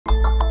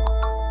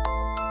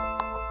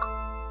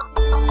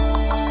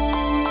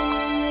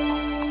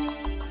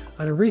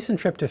On a recent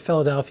trip to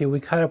Philadelphia,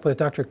 we caught up with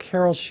Dr.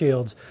 Carol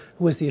Shields,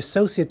 who is the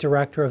Associate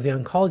Director of the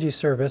Oncology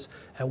Service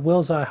at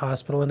Wills Eye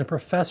Hospital and a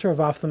Professor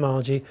of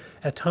Ophthalmology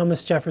at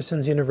Thomas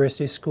Jefferson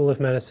University School of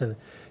Medicine.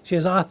 She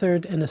has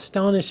authored an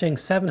astonishing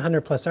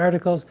 700-plus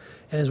articles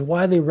and is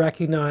widely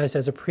recognized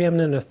as a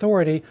preeminent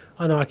authority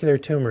on ocular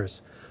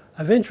tumors.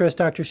 Of interest,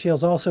 Dr.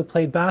 Shields also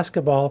played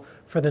basketball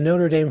for the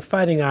Notre Dame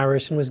Fighting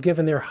Irish and was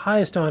given their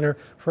highest honor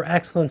for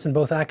excellence in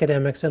both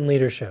academics and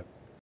leadership.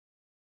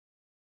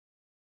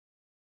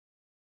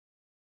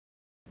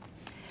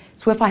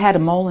 So if I had a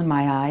mole in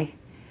my eye,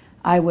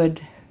 I would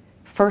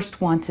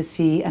first want to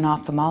see an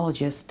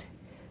ophthalmologist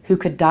who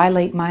could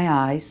dilate my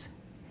eyes,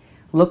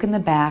 look in the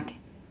back,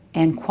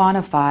 and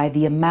quantify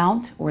the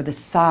amount or the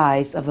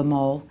size of the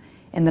mole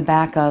in the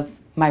back of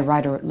my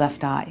right or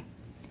left eye.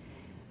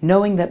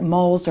 Knowing that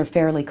moles are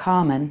fairly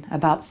common,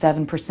 about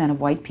 7%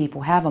 of white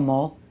people have a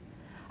mole,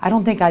 I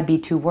don't think I'd be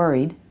too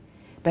worried,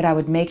 but I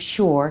would make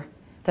sure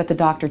that the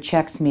doctor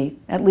checks me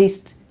at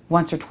least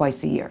once or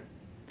twice a year.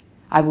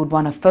 I would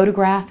want a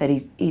photograph at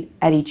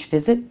each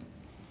visit,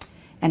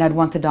 and I'd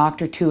want the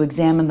doctor to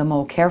examine the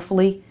mole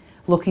carefully,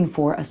 looking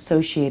for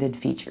associated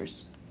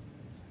features.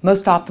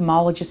 Most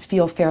ophthalmologists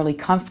feel fairly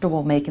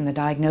comfortable making the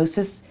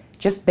diagnosis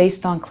just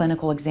based on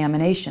clinical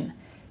examination.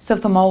 So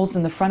if the mole's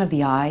in the front of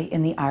the eye,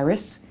 in the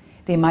iris,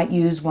 they might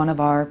use one of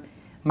our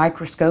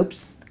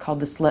microscopes called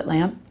the slit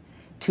lamp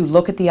to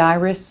look at the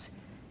iris,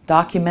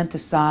 document the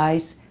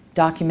size,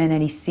 document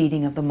any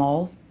seeding of the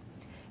mole,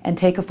 and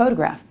take a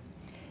photograph.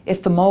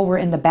 If the mole were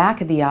in the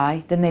back of the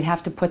eye, then they'd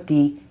have to put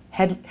the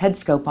head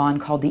scope on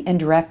called the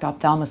indirect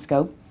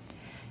ophthalmoscope,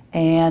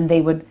 and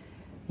they would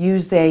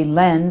use a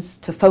lens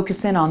to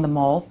focus in on the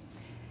mole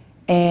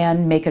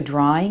and make a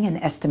drawing and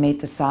estimate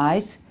the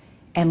size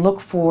and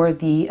look for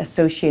the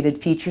associated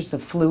features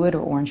of fluid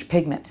or orange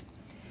pigment.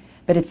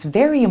 But it's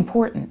very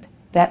important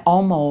that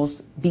all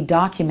moles be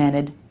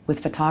documented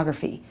with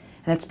photography.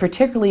 And that's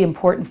particularly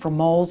important for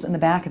moles in the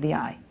back of the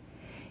eye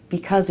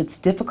because it's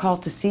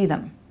difficult to see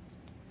them.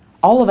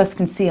 All of us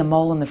can see a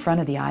mole in the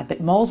front of the eye,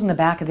 but moles in the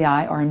back of the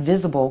eye are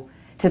invisible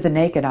to the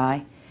naked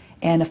eye,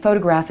 and a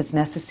photograph is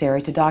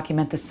necessary to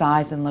document the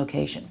size and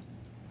location.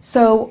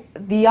 So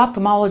the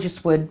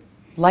ophthalmologist would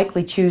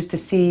likely choose to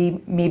see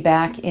me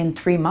back in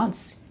 3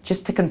 months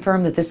just to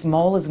confirm that this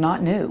mole is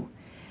not new.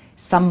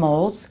 Some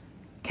melanomas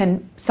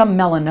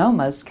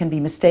can be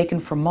mistaken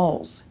for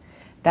moles.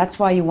 That's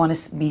why you want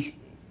to be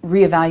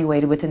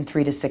reevaluated within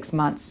 3 to 6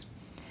 months.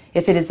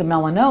 If it is a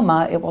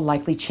melanoma, it will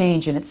likely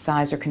change in its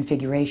size or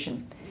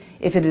configuration.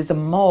 If it is a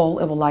mole,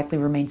 it will likely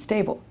remain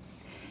stable.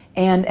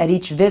 And at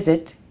each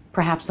visit,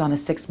 perhaps on a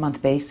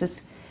 6-month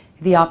basis,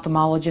 the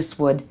ophthalmologist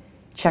would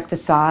check the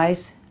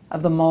size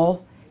of the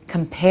mole,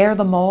 compare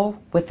the mole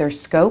with their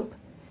scope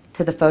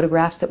to the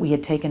photographs that we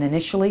had taken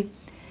initially,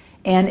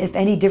 and if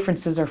any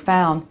differences are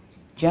found,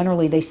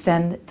 generally they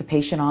send the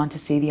patient on to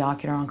see the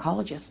ocular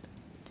oncologist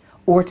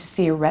or to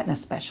see a retina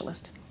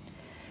specialist.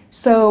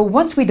 So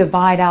once we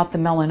divide out the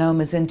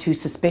melanomas into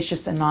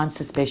suspicious and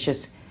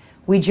non-suspicious,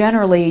 we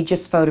generally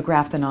just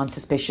photograph the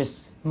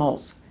non-suspicious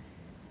moles.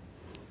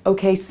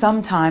 Okay,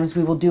 sometimes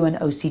we will do an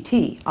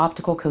OCT,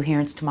 optical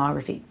coherence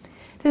tomography.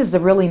 This is a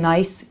really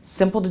nice,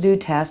 simple to do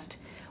test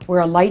where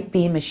a light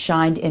beam is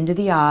shined into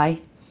the eye,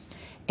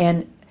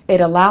 and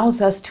it allows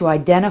us to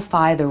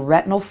identify the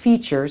retinal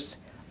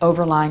features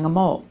overlying a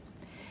mole.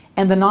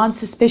 And the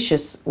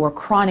non-suspicious or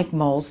chronic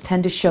moles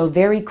tend to show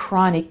very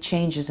chronic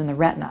changes in the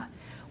retina,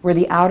 where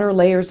the outer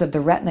layers of the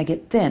retina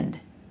get thinned.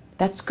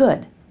 That's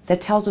good. That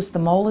tells us the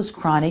mole is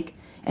chronic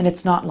and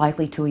it's not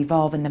likely to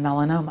evolve into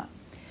melanoma.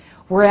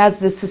 Whereas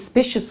the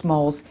suspicious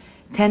moles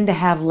tend to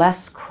have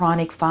less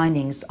chronic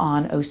findings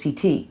on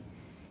OCT.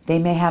 They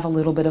may have a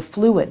little bit of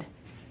fluid,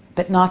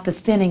 but not the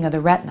thinning of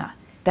the retina.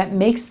 That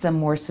makes them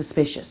more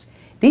suspicious.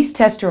 These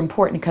tests are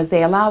important because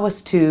they allow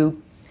us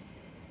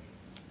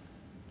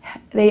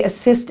they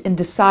assist in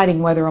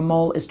deciding whether a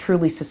mole is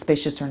truly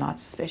suspicious or not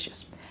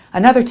suspicious.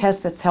 Another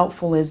test that's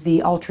helpful is the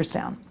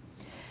ultrasound.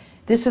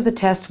 This is a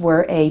test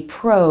where a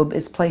probe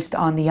is placed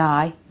on the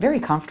eye, very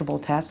comfortable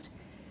test,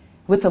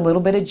 with a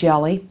little bit of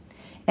jelly,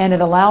 and it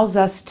allows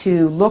us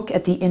to look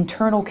at the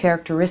internal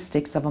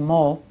characteristics of a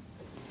mole.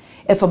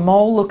 If a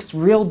mole looks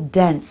real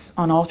dense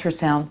on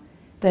ultrasound,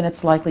 then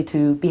it's likely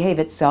to behave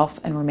itself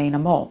and remain a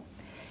mole.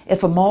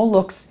 If a mole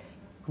looks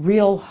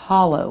real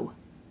hollow,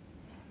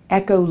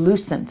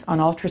 echolucent on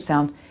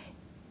ultrasound,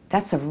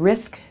 that's a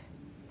risk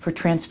for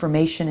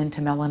transformation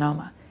into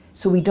melanoma.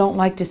 So we don't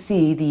like to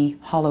see the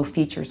hollow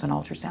features on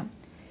ultrasound.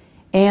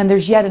 And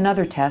there's yet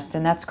another test,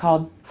 and that's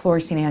called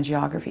fluorescein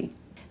angiography.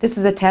 This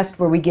is a test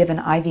where we give an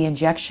IV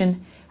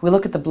injection. We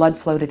look at the blood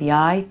flow to the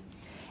eye,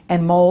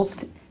 and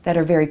moles that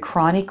are very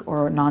chronic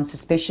or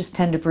non-suspicious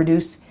tend to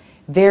produce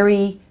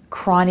very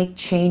chronic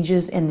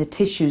changes in the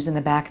tissues in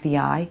the back of the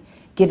eye,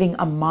 giving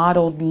a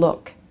mottled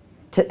look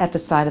at the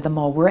side of the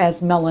mole,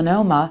 whereas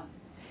melanoma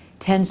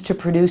tends to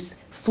produce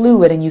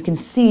fluid, and you can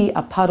see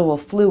a puddle of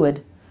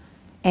fluid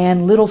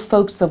and little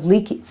spots of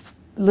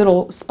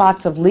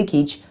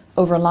leakage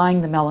overlying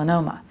the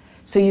melanoma.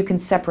 so you can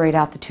separate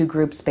out the two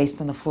groups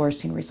based on the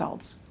fluorescein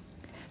results.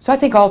 So I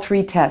think all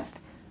three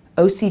tests,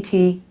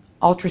 OCT,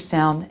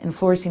 ultrasound, and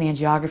fluorescein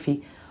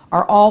angiography,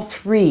 are all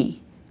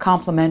three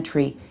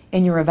complementary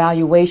in your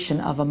evaluation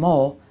of a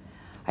mole.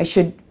 I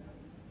should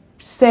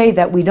say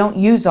that we don't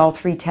use all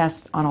three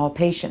tests on all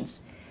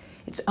patients.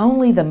 It's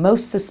only the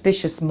most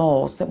suspicious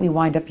moles that we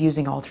wind up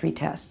using all three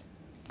tests.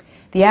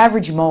 The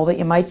average mole that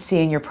you might see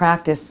in your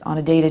practice on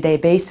a day-to-day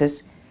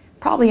basis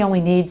probably only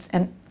needs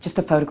just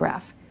a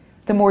photograph.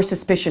 The more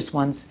suspicious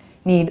ones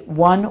need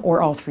one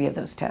or all three of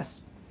those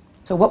tests.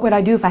 So what would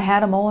I do if I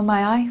had a mole in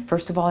my eye?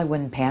 First of all, I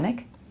wouldn't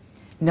panic,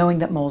 knowing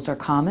that moles are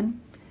common.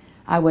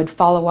 I would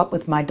follow up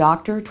with my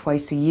doctor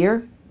twice a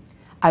year.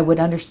 I would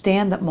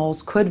understand that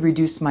moles could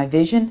reduce my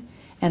vision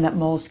and that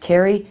moles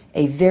carry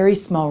a very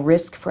small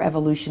risk for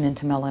evolution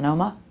into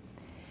melanoma.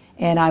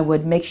 And I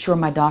would make sure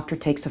my doctor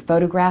takes a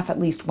photograph at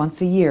least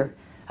once a year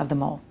of the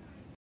mole.